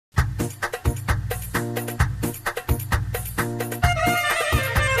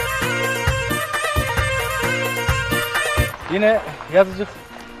Yine Yazıcık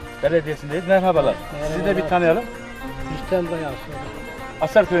Belediyesi'ndeyiz. Merhabalar. Sizi de bir tanıyalım. İşten bayağı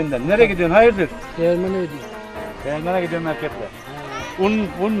Asar köyünden. Nereye gidiyorsun? Hayırdır? Değirmene ödeyeyim. Değirmene gidiyorum marketle. Un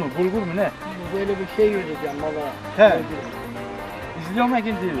mu? Bulgur mu ne? Böyle bir şey yürüyeceğim valla. He. İzliyor mu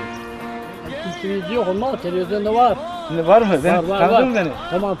ikinciyi? İkinciyi yok ama televizyonda var. Şimdi var mı? Tanıdın mı beni?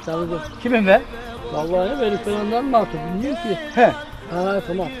 Tamam tanıdım. Kimim ben? Vallahi beni falandan mı atıyor bilmiyorum ki. He. Ha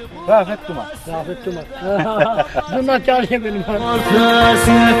tamam. Rafet Duman. Rafet Duman. Bundan çağırıyor benim.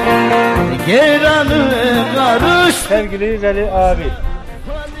 Sevgili Veli abi.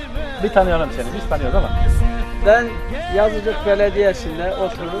 Bir tanıyalım seni. Biz tanıyoruz ama. Ben Yazıcık Belediyesi'nde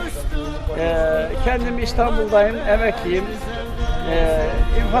oturup kendim İstanbul'dayım, emekliyim.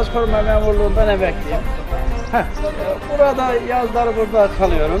 İnfaz koruma memurluğundan emekliyim. Burada yazları burada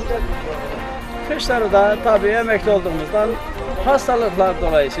kalıyorum. Kışları da tabii emekli olduğumuzdan hastalıklar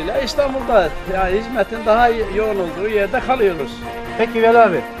dolayısıyla İstanbul'da yani hizmetin daha yoğun olduğu yerde kalıyoruz. Peki Veli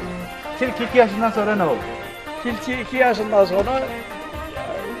abi. Tilki 2 yaşından sonra ne oldu? Tilki 2 yaşından sonra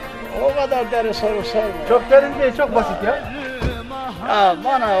o kadar derin soru sorma. Çok derin değil, çok basit ya. Ya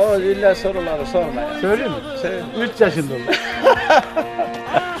bana o illa soruları sorma ya. Söyleyeyim mi? Söyle. 3 yaşında oldu.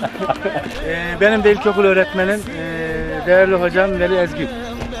 Benim de ilkokul öğretmenim, değerli hocam Veli Ezgin.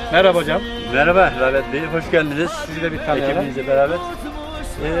 Merhaba hocam. Merhaba Rafet Bey, hoş geldiniz. Sizi de bir tanıyalım. Ekibinizle beraber.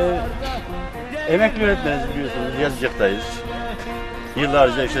 Emekli öğretmeniz biliyorsunuz, Yazıcık'tayız.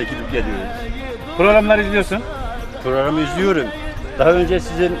 Yıllarca işte gidip geliyoruz. Programları izliyorsun. Programı izliyorum. Daha önce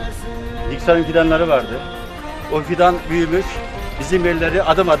sizin Niksar'ın fidanları vardı. O fidan büyümüş, bizim yerleri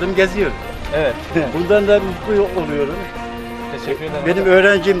adım adım geziyor. Evet. Bundan da mutlu oluyorum. Teşekkür ederim. Benim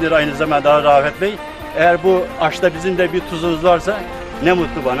öğrencimdir aynı zamanda Rafet Bey. Eğer bu aşkta bizim de bir tuzumuz varsa ne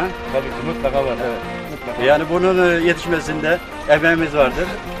mutlu bana. Tabii ki mutlaka var. Evet. Mutlaka. Yani bunun yetişmesinde emeğimiz vardır.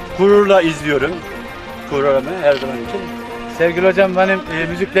 Gururla izliyorum programı her zaman için. Sevgili hocam benim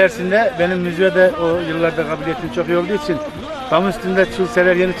müzik dersinde benim müziğe de o yıllarda kabiliyetim çok iyi olduğu için tam üstünde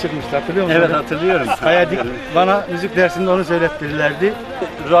çulseler yeni çıkmıştı, hatırlıyor musun? Evet hatırlıyorum. Kayadik bana müzik dersinde onu söylettirirlerdi.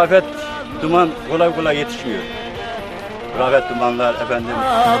 Rafet Duman kolay kolay yetişmiyor. Rafet Dumanlar efendim.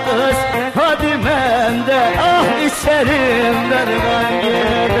 Hadi ben de ah içerim derman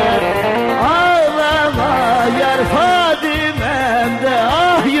gider. Ağlama yar Fadimem de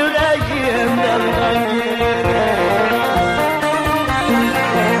ah yüreğim derman gider.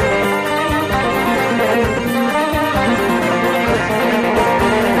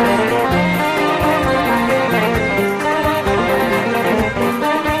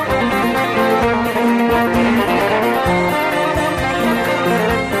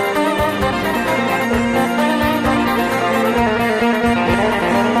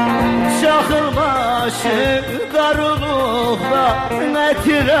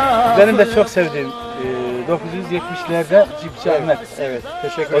 Benim de çok sevdiğim 970'lerde Cipçi Ahmet. Evet,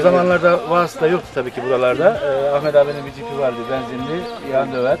 teşekkür ederim. O zamanlarda vasıta yoktu tabii ki buralarda. Ahmet abinin bir cipi vardı, benzinli,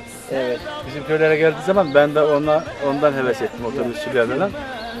 yağın döver. Evet. Bizim köylere geldiği zaman ben de ondan heves ettim, otobüsçü bir yerden.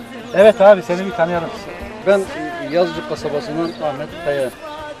 Evet abi, seni bir tanıyalım. Ben Yazıcık kasabasından Ahmet Kaya.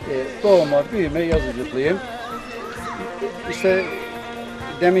 Doğma, büyüme Yazıcıklıyım. İşte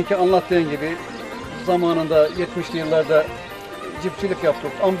deminki anlattığın gibi zamanında 70'li yıllarda cipçilik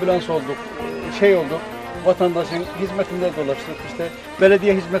yaptık, ambulans olduk, olduk, vatandaşın hizmetinde dolaştık, işte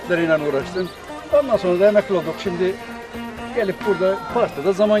belediye hizmetleriyle uğraştık. Ondan sonra da emekli olduk. Şimdi gelip burada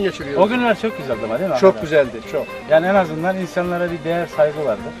partide zaman geçiriyoruz. O günler çok güzeldi ama değil mi? Çok güzeldi, çok. Yani en azından insanlara bir değer, saygı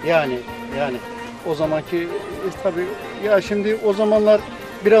vardı. Yani o zamanki tabii ya şimdi o zamanlar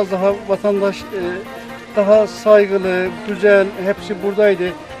biraz daha vatandaş daha saygılı, güzel, hepsi buradaydı.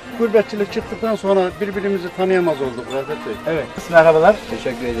 Gurbetçilik çıktıktan sonra birbirimizi tanıyamaz olduk Rafet Bey. Evet. Merhabalar.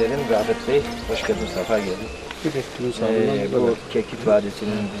 Teşekkür ederim Rafet Bey. Hoş geldin, sefa geldin. Bu Kekik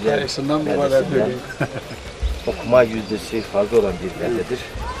Vadisi'nin güzel beldesinde okuma yüzdesi fazla olan bir beldedir.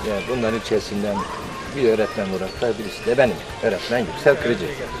 Yani bunların içerisinden bir öğretmen olarak da birisi de benim. Öğretmen Yüksel Kırıcı.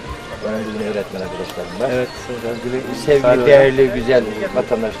 Benim bugün öğretmen arkadaşlarım var. Evet. Sevgili, değerli, güzel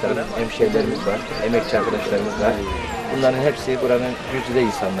vatandaşlarım, hemşehrilerimiz var, emekçi arkadaşlarımız var. Bunların hepsi buranın güzide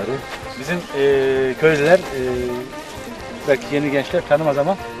insanları. Bizim köylüler, belki yeni gençler tanımaz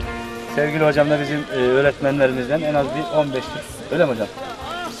ama sevgili hocam da bizim öğretmenlerimizden en az bir 15 yıl. Öyle mi hocam?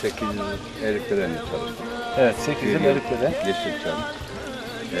 8 yıl Erikli'den çalıştım. Evet, 8 yıl Erikli'de. Yeşilçam.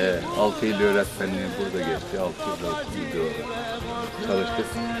 6 yıl öğretmenliği burada geçti. 6 yıl videoda çalıştık.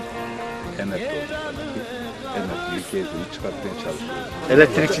 Emekli olduk. Emekliyi gezini çıkartmaya çalışıyoruz.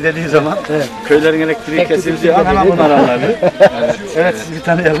 Elektrikçi dediği zaman köylerin elektriği kesildiği an hemen bunlar anlardı. Evet, sizi bir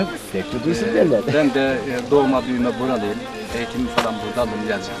tanıyalım. Tekli derler. Ben de doğma büyüme buralıyım. Eğitimi falan burada aldım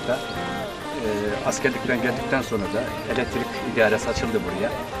Yazıcık'ta. Askerlikten geldikten sonra da elektrik idaresi açıldı buraya.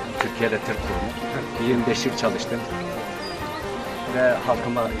 Türkiye Elektrik Kurumu. 25 yıl çalıştım. Ve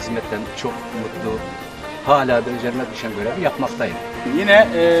halkıma hizmetten çok mutlu. Hala da üzerime düşen görevi yapmaktayım. Yine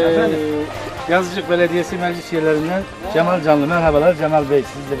Yazıcık Belediyesi meclis üyelerinden Cemal Canlı. Merhabalar Cemal Bey.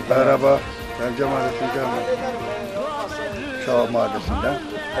 Siz de bir Merhaba, ben Cemalettin Canlı. Şah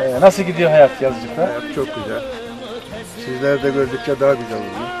Mahallesi'nden. Nasıl gidiyor hayat Yazıcık'ta? Hayat çok güzel. Sizler de gördükçe daha güzel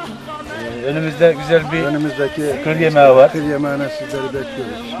oluyor. Önümüzde güzel bir Önümüzdeki kır yemeği var. kır yemeğine sizleri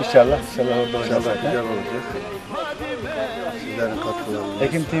bekliyoruz. İnşallah orada olacağız İnşallah zaten. güzel olacak. Sizlerin katkılarıyla.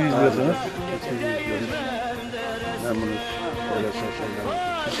 Ekim TV izliyorsunuz. Ekim izliyoruz. Memnunuz. Böyle sosyal.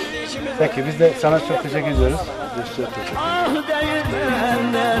 Peki biz de sana çok teşekkür ediyoruz. Biz size teşekkür ederiz. Ah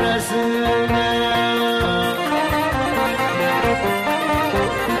değirmen neresine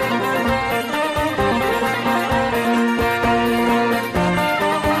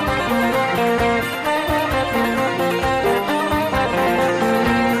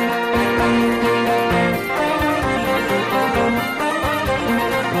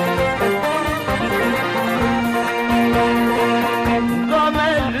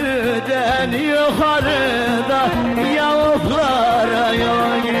Gamelü'den yukarıda yavuklara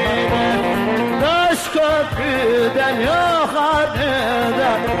yol gider. Taş köprüden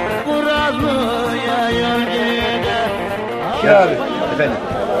yukarıda Buralı'ya yol gider. Abi, Efendim,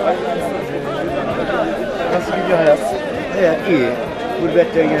 nasıl gidiyor hayat? hayat iyi.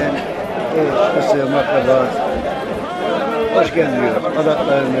 Gurbetten gelen eş, kızım, akraba hoş gelmiyor.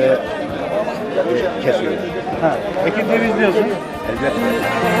 Adaklarını kesiyor. Ekim TV izliyorsun. Elbette.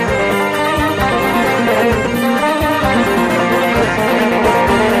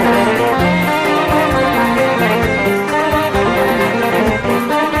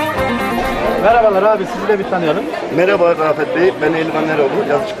 Merhabalar abi sizi de bir tanıyalım. Merhaba Rafet Bey, ben Elvan Neroğlu,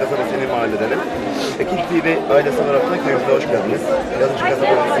 Yazıcık kasabası yeni mahalledenim. Ekim TV ailesi olarak da köyümüze hoş geldiniz. Yazıcık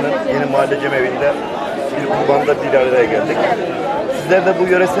kasabasının yeni mahalle cemevinde bir kurbanda bir araya geldik. Sizler de bu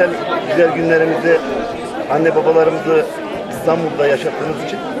yöresel güzel günlerimizi, anne babalarımızı İstanbul'da yaşattığınız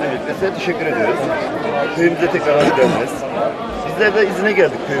için öncelikle size teşekkür ediyoruz. Köyümüze tekrar hoş geldiniz. Bizler de izine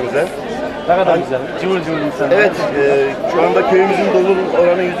geldik köyümüze. Ne kadar güzel. Cıvıl cıvıl insanlar. Evet, şu anda köyümüzün doluluk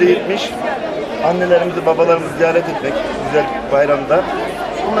oranı %70. Annelerimizi, babalarımızı ziyaret etmek güzel bir bayramda.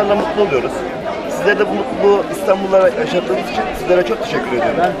 Bunlarla mutlu oluyoruz. Sizler de bu mutluluğu İstanbul'da yaşattığınız için sizlere çok teşekkür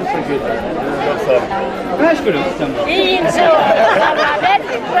ediyorum. Ben teşekkür ederim. Çok sağ olun. Meşgulüm sen. İyiyim sağ ol. Ben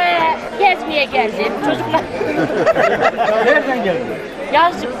buraya gezmeye geldim. Çocuklar Nereden geldin?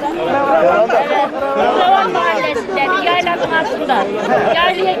 Yazlıktan. Evet. Duman mahallesinden, yaylanın altında.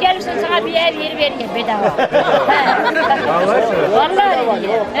 Yaylaya gelirsen sana bir ev yeri veriyor bedava. Vallahi iyi.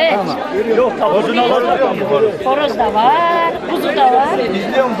 Evet. Yok, Horoz da var, kuzu da var.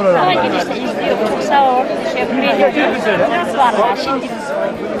 İzliyor mu programı? Ama gidişte izliyorum. Çok sağ ol. Teşekkür ederim. Vallahi şimdi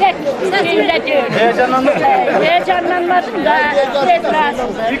pek şeyle diyorum. Heyecanlandın mı? Heyecanlanmadım da biraz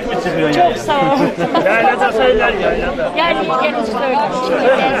rahatsızım. Yük mü çıkıyor? Çok sağ ol. Yaylada söyler yaylada. Yaylaya gelince söyleyeyim. Şimdi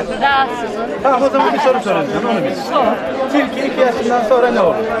ben rahatsızım. Tamam o zaman bir soru sorayım sana onu bil. Sor. Tilki 2 yaşından sonra ne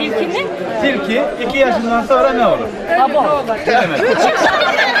olur? Tilki mi? Tilki 2 yaşından sonra ne olur? Abo. Bilemedim. 3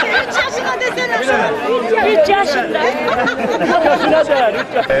 yaşına desene. 3 yaşında.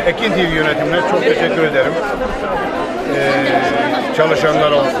 Ekin TV yönetimine çok teşekkür ederim.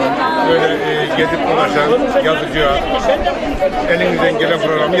 Çalışanlar olsun, böyle gezip dolaşan yazıcıya elinizden gelen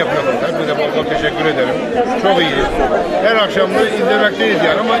programı yapıyorsunuz. Hepinize bol bol teşekkür ederim. Çok iyi. Her akşam da izlemekteyiz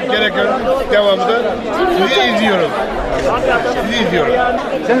yani ama gereken devamında sizi izliyoruz. Sizi izliyoruz.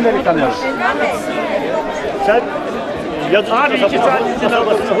 Seni de bir tanıyoruz. Sen Yazıcık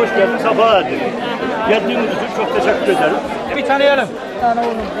kasabasına hoş geldin, safa edin. Geldiğiniz için çok teşekkür ederim. Bir tanıyalım.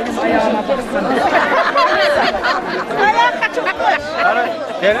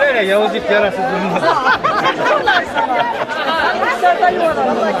 Derler ya Yavuzcuk yarası durmaz.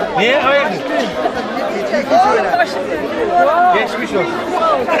 Niye? Hayırdır? Geçmiş olsun.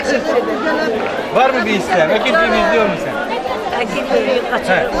 Var mı bir isteğin? Ekin TV izliyor musun sen? Ekin TV'yi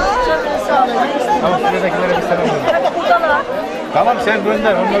kaçırdım. Ama şuradakilere bir selam gönder. Tamam sen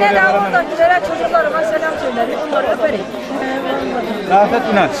gönder. Onları Yine bir de arama. oradakilere çocuklarıma selam söylerim. Onları öperim. Rafet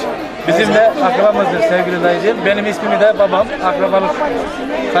İnanç. Bizim de akrabamızdır sevgili dayıcığım. Benim ismimi de babam akrabalık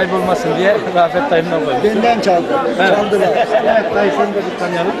kaybolmasın diye Rafet dayımdan koymuş. Benden çaldı. Evet. Çaldılar. Evet dayı seni de bir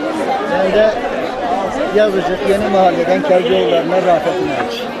tanıyalım. Ben de Yazıcık yeni mahalleden Kergioğulları'na Rafet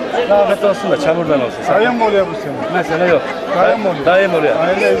İnanç. Rafet olsun da çamurdan olsun. Dayım mı oluyor bu senin? Mesele yok. Dayım mı oluyor? Dayım oluyor.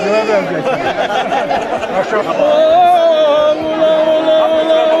 Aynı evine benziyorsun. Akşam.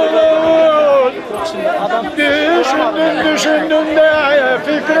 Düşündüm de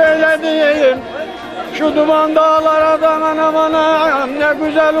fikreyle verdiğim şu duman dağlara da aman ne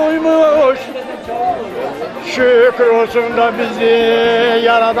güzel uymuş. Şükür olsun da bizi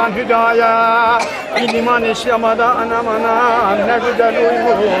yaradan hüdaya, iman İslam'a da anam ne güzel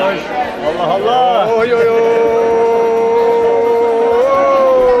uymuş. Allah Allah. Oy oy oy.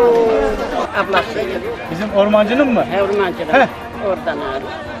 Ablası. Bizim ormancının mı? He ormancının. Heh. Oradan ağrı.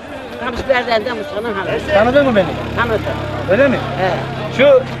 Kamçılardan da Musa'nın hanımı. Tanıdın mı beni? Tanıdım. Öyle mi? He.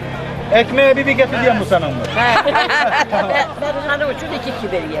 Şu ekmeğe bir getir diye Musa'nın mı? He. Ben hanım için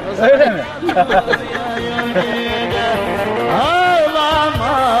 2 veriyorum. Öyle mi?